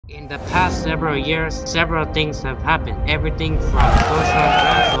In the past several years, several things have happened. Everything from social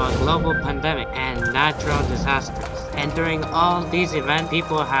unrest to a global pandemic and natural disasters. And during all these events,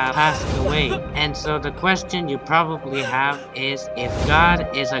 people have passed away. And so the question you probably have is, if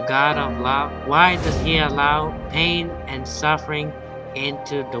God is a God of love, why does He allow pain and suffering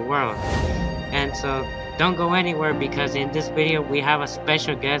into the world? And so don't go anywhere, because in this video we have a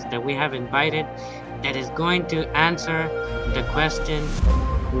special guest that we have invited that is going to answer the question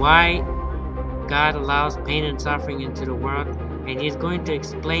why God allows pain and suffering into the world, and he's going to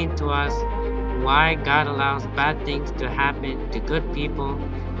explain to us why God allows bad things to happen to good people,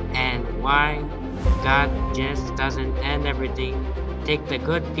 and why God just doesn't end everything, take the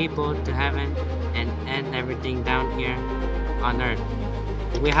good people to heaven, and end everything down here on earth.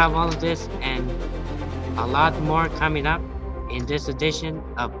 We have all of this and a lot more coming up in this edition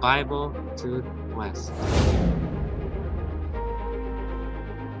of Bible Truth West.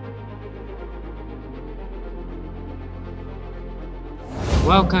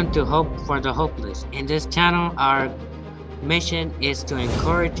 Welcome to Hope for the Hopeless. In this channel, our mission is to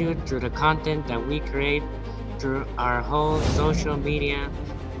encourage you through the content that we create through our whole social media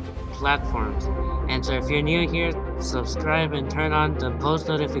platforms. And so if you're new here, subscribe and turn on the post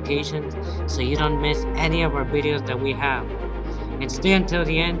notifications so you don't miss any of our videos that we have. And stay until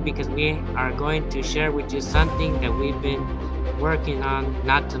the end, because we are going to share with you something that we've been working on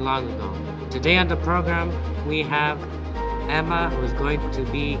not too long ago. Today on the program, we have Emma, who's going to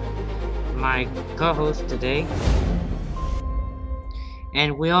be my co-host today.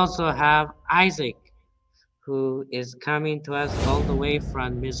 And we also have Isaac, who is coming to us all the way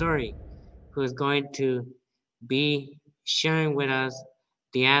from Missouri, who is going to be sharing with us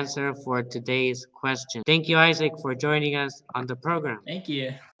the answer for today's question. Thank you, Isaac, for joining us on the program. Thank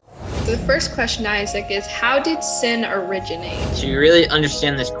you. The first question, Isaac, is how did sin originate? To really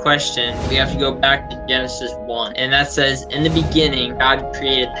understand this question, we have to go back to Genesis 1. And that says, in the beginning, God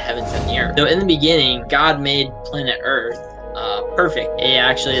created the heavens and the earth. So in the beginning, God made planet Earth perfect.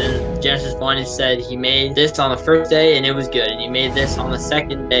 Actually, in Genesis 1, it said he made this on the first day and it was good. And he made this on the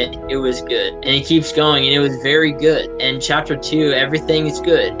second day, it was good. And it keeps going and it was very good. And chapter 2, everything is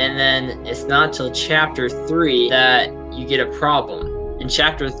good. And then it's not till chapter 3 that you get a problem. In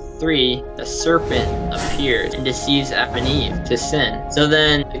chapter 3, the serpent appears and deceives Adam and Eve to sin. So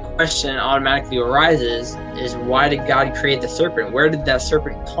then the question automatically arises is, why did God create the serpent? Where did that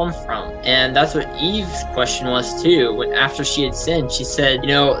serpent come from? And that's what Eve's question was too. When after she had sinned, she said,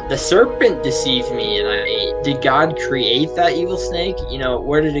 the serpent deceived me and I ate. Did God create that evil snake?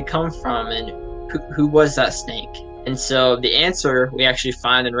 Where did it come from? And who was that snake? And so the answer we actually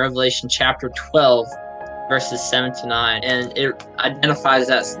find in Revelation chapter 12, verses 7 to 9, and it identifies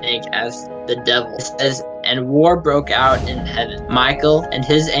that snake as the devil. It says, and war broke out in heaven. Michael and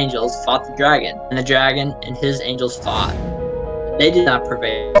his angels fought the dragon, and the dragon and his angels fought. They did not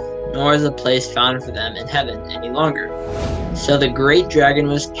prevail, nor is a place found for them in heaven any longer. So the great dragon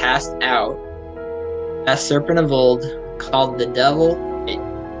was cast out, that serpent of old, called the devil,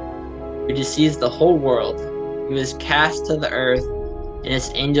 who deceives the whole world. He was cast to the earth, and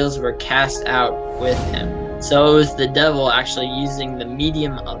his angels were cast out with him. So it was the devil actually using the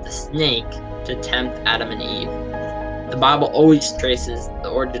medium of the snake to tempt Adam and Eve. The Bible always traces the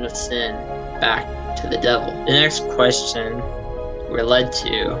origin of sin back to the devil. The next question we're led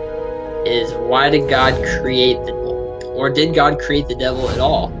to is, why did God create the devil? Or did God create the devil at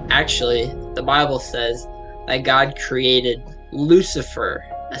all? Actually, the Bible says that God created Lucifer,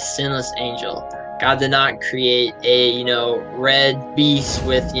 a sinless angel. God did not create a, red beast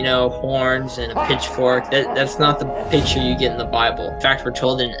with, horns and a pitchfork. That's not the picture you get in the Bible. In fact, we're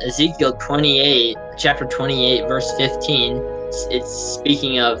told in Ezekiel 28, chapter 28, verse 15, it's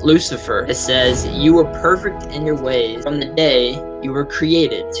speaking of Lucifer. It says, you were perfect in your ways from the day you were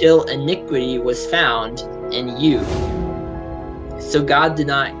created, till iniquity was found in you. So God did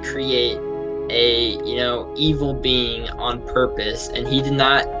not create a, evil being on purpose, and he did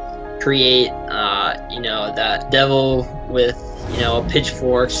not create that devil with a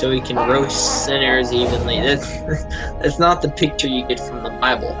pitchfork so he can roast sinners evenly. That's not the picture you get from the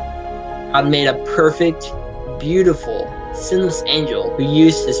Bible. God made a perfect, beautiful, sinless angel who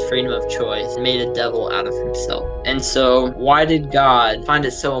used his freedom of choice and made a devil out of himself. And so why did God find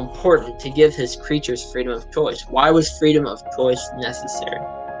it so important to give his creatures freedom of choice? Why was freedom of choice necessary?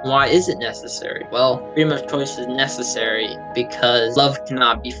 Why is it necessary? Well, freedom of choice is necessary because love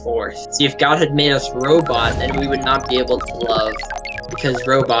cannot be forced. See, if God had made us robots, then we would not be able to love, because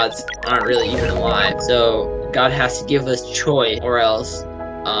robots aren't really even alive. So God has to give us choice, or else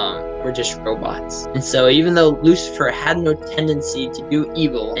were just robots. And so even though Lucifer had no tendency to do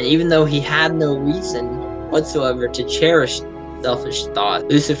evil, and even though he had no reason whatsoever to cherish selfish thought,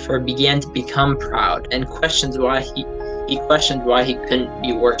 Lucifer began to become proud and questioned why he couldn't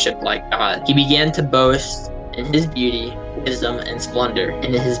be worshipped like God. He began to boast in his beauty, wisdom, and splendor,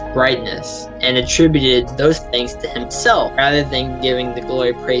 and in his brightness, and attributed those things to himself rather than giving the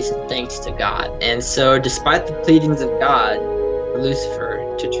glory, praise, and thanks to God. And so, despite the pleadings of God for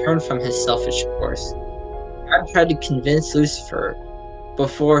Lucifer to turn from his selfish course, God tried to convince Lucifer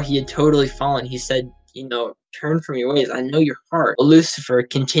before he had totally fallen. He said, turn from your ways. I know your heart. But Lucifer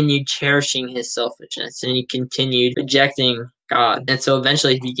continued cherishing his selfishness, and he continued rejecting God. And so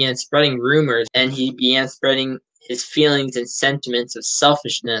eventually he began spreading rumors, and he began spreading his feelings and sentiments of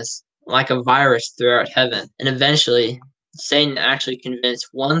selfishness like a virus throughout heaven. And eventually, Satan actually convinced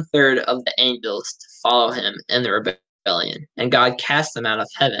 1/3 of the angels to follow him in the rebellion. And God cast them out of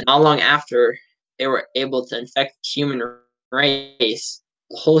heaven. Not long after, they were able to infect the human race,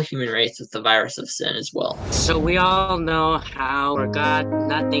 the whole human race, with the virus of sin as well. So we all know how for God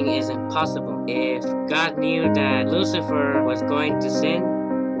nothing is impossible. If God knew that Lucifer was going to sin,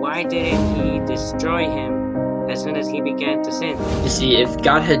 why didn't he destroy him as soon as he began to sin? You see, if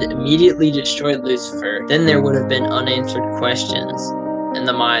God had immediately destroyed Lucifer, then there would have been unanswered questions in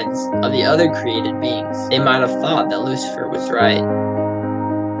the minds of the other created beings. They might have thought that Lucifer was right.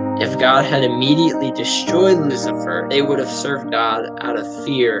 If God had immediately destroyed Lucifer, they would have served God out of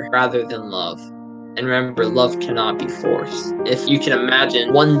fear rather than love. And remember, love cannot be forced. If you can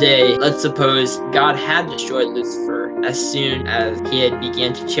imagine, one day, let's suppose God had destroyed Lucifer as soon as he had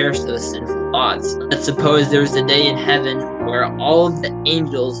began to cherish those sinful thoughts. Let's suppose there was a day in heaven where all of the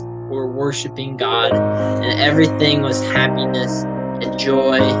angels were worshiping God and everything was happiness and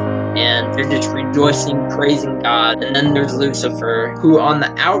joy, and they're just rejoicing, praising God. And then there's Lucifer, who on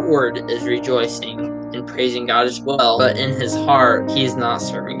the outward is rejoicing and praising God as well, but in his heart, he's not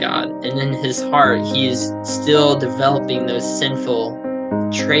serving God. And in his heart, he's still developing those sinful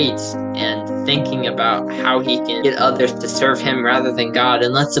traits and thinking about how he can get others to serve him rather than God.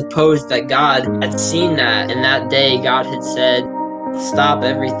 And let's suppose that God had seen that, and that day God had said, stop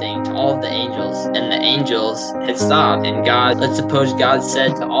everything to all of the angels, and the angels had stopped. And let's suppose God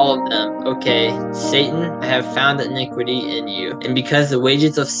said to all of them, okay, Satan, I have found iniquity in you, and because the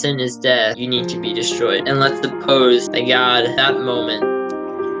wages of sin is death, you need to be destroyed. And let's suppose that God at that moment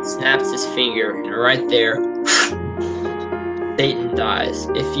snaps his finger, and right there Satan dies.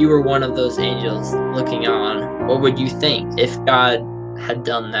 If you were one of those angels looking on, what would you think if God had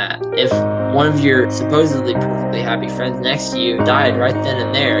done that? If one of your supposedly perfectly happy friends next to you died right then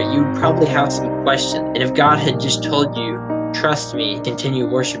and there, you'd probably have some question. And if God had just told you, trust me, continue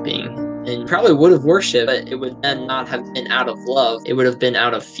worshiping, then you probably would have worshipped, but it would then not have been out of love. It would have been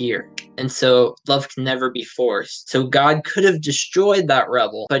out of fear. And so love can never be forced. So God could have destroyed that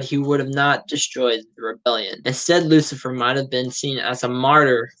rebel, but he would have not destroyed the rebellion. Instead, Lucifer might have been seen as a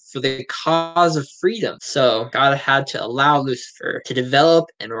martyr for the cause of freedom. So God had to allow Lucifer to develop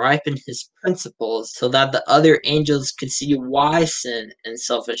and ripen his principles so that the other angels could see why sin and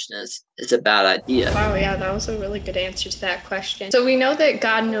selfishness is a bad idea. Wow, yeah, that was a really good answer to that question. So we know that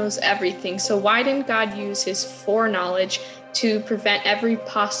God knows everything. So why didn't God use his foreknowledge to prevent every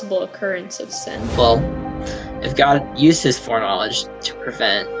possible occurrence of sin? Well, if God used his foreknowledge to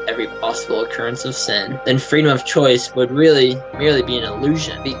prevent every possible occurrence of sin, then freedom of choice would really merely be an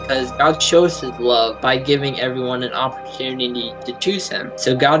illusion, because God shows his love by giving everyone an opportunity to choose him.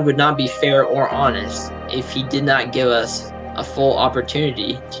 So God would not be fair or honest if he did not give us a full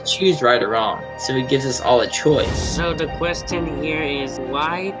opportunity to choose right or wrong. So he gives us all a choice. So the question here is,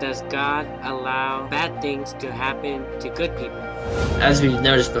 why does God allow bad things to happen to good people? As we've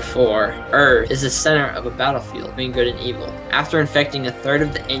noticed before, Earth is the center of a battlefield between good and evil. After infecting 1/3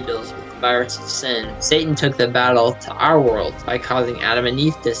 of the angels with the virus of sin, Satan took the battle to our world by causing Adam and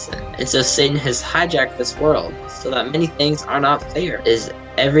Eve to sin. And so Satan has hijacked this world so that many things are not fair. Is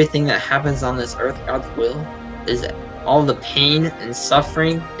everything that happens on this earth God's will? Is all the pain and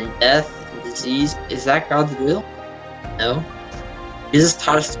suffering and death and disease, is that God's will? No. Jesus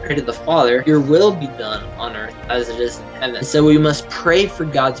taught us to pray to the Father, your will be done on earth as it is in heaven. And so we must pray for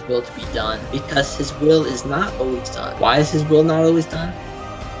God's will to be done, because his will is not always done. Why is his will not always done?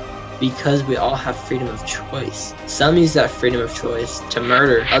 Because we all have freedom of choice. Some use that freedom of choice to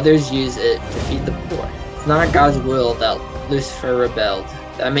murder, others use it to feed the poor. It's not God's will that Lucifer rebelled,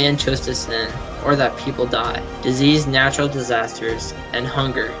 that man chose to sin, or that people die. Disease, natural disasters, and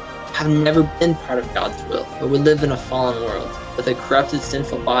hunger have never been part of God's will, but we live in a fallen world with a corrupted,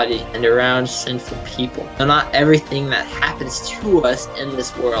 sinful body and around sinful people. So not everything that happens to us in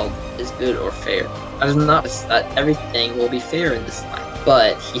this world is good or fair. God does not promise that everything will be fair in this life,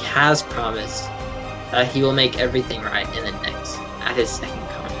 but He has promised that He will make everything right in the next, at His second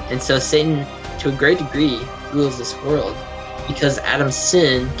coming. And so Satan, to a great degree, rules this world because Adam's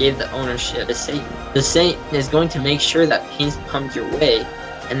sin gave the ownership to Satan. The Satan is going to make sure that pain comes your way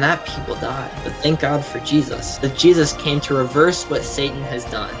and that people die. But thank God for Jesus. That Jesus came to reverse what Satan has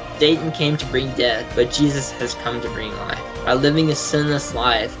done. Satan came to bring death, but Jesus has come to bring life. By living a sinless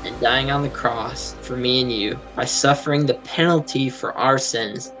life and dying on the cross for me and you, by suffering the penalty for our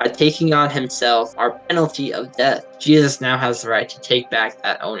sins, by taking on Himself our penalty of death, Jesus now has the right to take back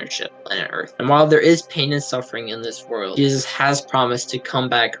that ownership on planet Earth. And while there is pain and suffering in this world, Jesus has promised to come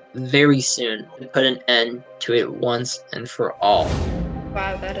back very soon to put an end to it once and for all.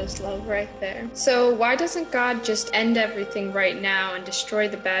 Wow, that is love right there. So why doesn't God just end everything right now and destroy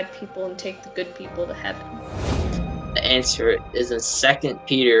the bad people and take the good people to heaven? The answer is in 2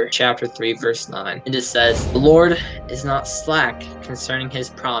 Peter chapter 3, verse 9. And it says, "The Lord is not slack concerning His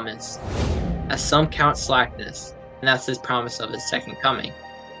promise, as some count slackness," and that's His promise of His second coming.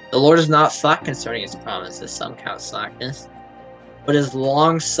 "The Lord is not slack concerning His promise, as some count slackness, but is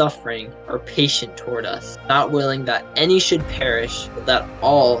long-suffering or patient toward us, not willing that any should perish, but that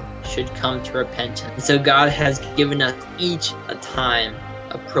all should come to repentance." And so God has given us each a time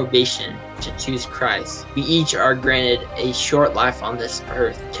of probation to choose Christ. We each are granted a short life on this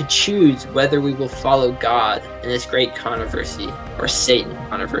earth to choose whether we will follow God in this great controversy or Satan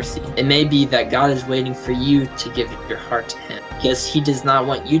controversy. It may be that God is waiting for you to give your heart to Him because He does not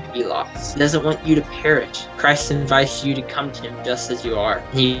want you to be lost. He doesn't want you to perish. Christ invites you to come to Him just as you are.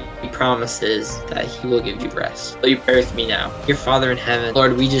 He promises that He will give you rest. Will you pray with me now? Dear Father in heaven,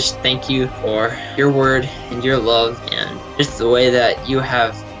 Lord, we just thank You for Your word and Your love and just the way that You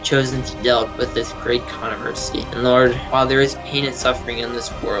have chosen to deal with this great controversy. And Lord, while there is pain and suffering in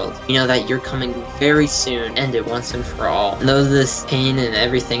this world, we know that You're coming very soon to end it once and for all. And though this pain and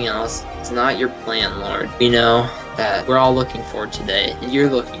everything else is not Your plan, Lord, we know that we're all looking forward to today, and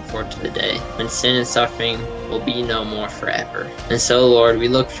You're looking forward to the day when sin and suffering will be no more forever. And so, Lord, we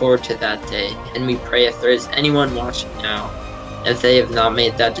look forward to that day, and we pray if there is anyone watching now, if they have not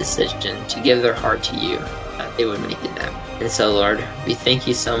made that decision to give their heart to You, that they would make it now. And so, Lord, we thank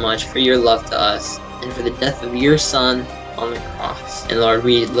You so much for Your love to us and for the death of Your Son on the cross. And Lord,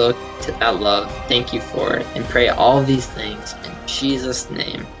 we look to that love. Thank You for it and pray all these things in Jesus'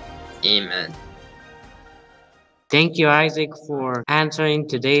 name. Amen. Thank you, Isaac, for answering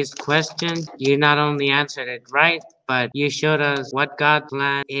today's question. You not only answered it right, but you showed us what God's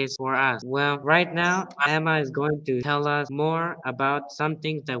plan is for us. Well, right now, Emma is going to tell us more about some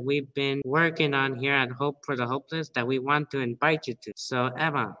things that we've been working on here at Hope for the Hopeless that we want to invite you to. So,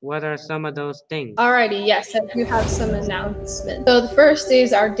 Emma, what are some of those things? Alrighty, yes, I do have some announcements. So the first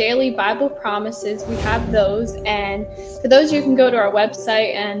is our daily Bible promises. We have those, and for those you can go to our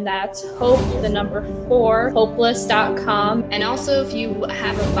website, and that's hope4hopeless.com. And also, if you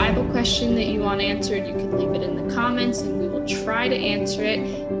have a Bible question that you want answered, you can leave it in the comments and we will try to answer it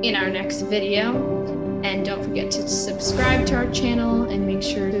in our next video. And don't forget to subscribe to our channel and make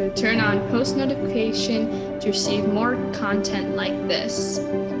sure to turn on post notification to receive more content like this.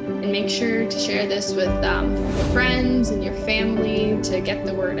 And make sure to share this with your friends and your family to get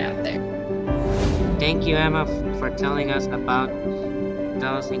the word out there. Thank you, Emma, for telling us about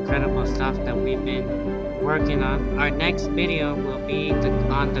those incredible stuff that we've been working on. Our next video will be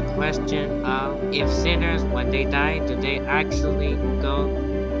on the question of if sinners, when they die, do they actually go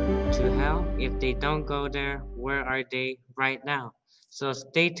to hell? If they don't go there, where are they right now? So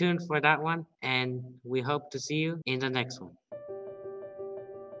stay tuned for that one, and we hope to see you in the next one.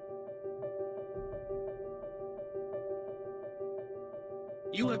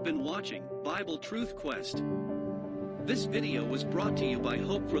 You have been watching Bible Truth Quest. This video was brought to you by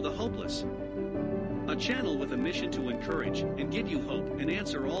Hope for the Hopeless, a channel with a mission to encourage and give you hope and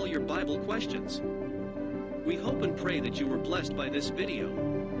answer all your Bible questions. We hope and pray that you were blessed by this video.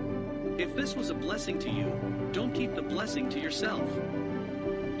 If this was a blessing to you, don't keep the blessing to yourself.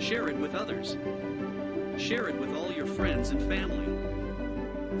 Share it with others. Share it with all your friends and family.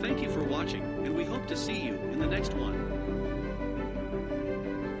 Thank you for watching, and we hope to see you in the next one.